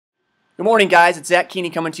Good morning, guys. It's Zach Keeney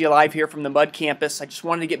coming to you live here from the Mud Campus. I just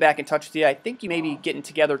wanted to get back in touch with you. I think you may be getting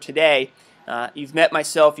together today. You've met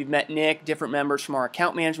myself, you've met Nick, different members from our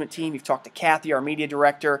account management team. You've talked to Kathy, our media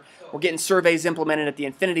director. We're getting surveys implemented at the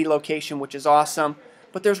Infinity location, which is awesome.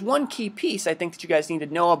 But there's one key piece I think that you guys need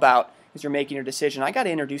to know about as you're making your decision. I got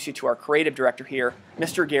to introduce you to our creative director here,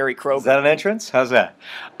 Mr. Gary Kroeger. Is that an entrance? How's that?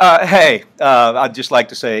 Hey, I'd just like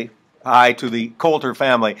to say hi to the Coulter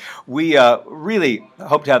family. We really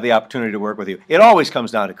hope to have the opportunity to work with you. It always comes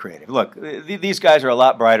down to creative. Look, these guys are a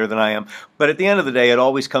lot brighter than I am, but at the end of the day, it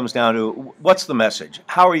always comes down to what's the message?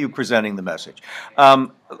 How are you presenting the message?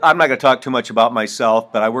 I'm not going to talk too much about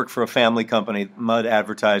myself, but I work for a family company, Mud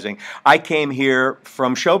Advertising. I came here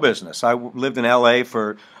from show business. I lived in L.A.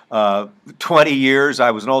 for 20 years.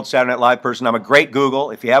 I was an old Saturday Night Live person. I'm a great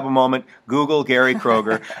Google. If you have a moment, Google Gary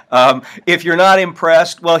Kroeger. If you're not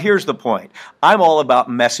impressed, well, here's the point. I'm all about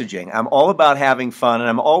messaging. I'm all about having fun, and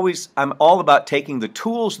I'm all about taking the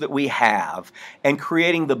tools that we have and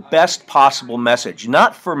creating the best possible message,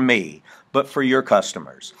 not for me, but for your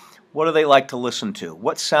customers. What do they like to listen to?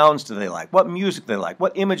 What sounds do they like? What music do they like?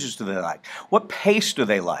 What images do they like? What pace do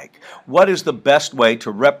they like? What is the best way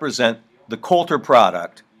to represent the Coulter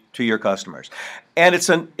product to your customers? And it's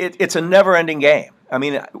a never-ending game. I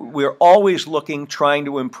mean, we're always looking, trying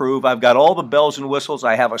to improve. I've got all the bells and whistles.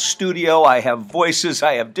 I have a studio. I have voices.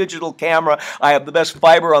 I have digital camera. I have the best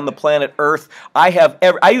fiber on the planet Earth. I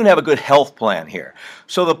even have a good health plan here.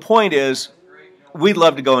 So the point is, we'd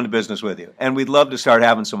love to go into business with you, and we'd love to start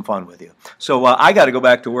having some fun with you. So I got to go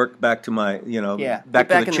back to work, back to my, back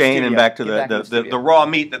to the chain and back to the raw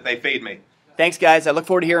meat that they feed me. Thanks, guys. I look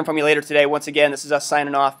forward to hearing from you later today. Once again, this is us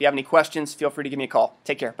signing off. If you have any questions, feel free to give me a call.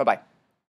 Take care. Bye-bye.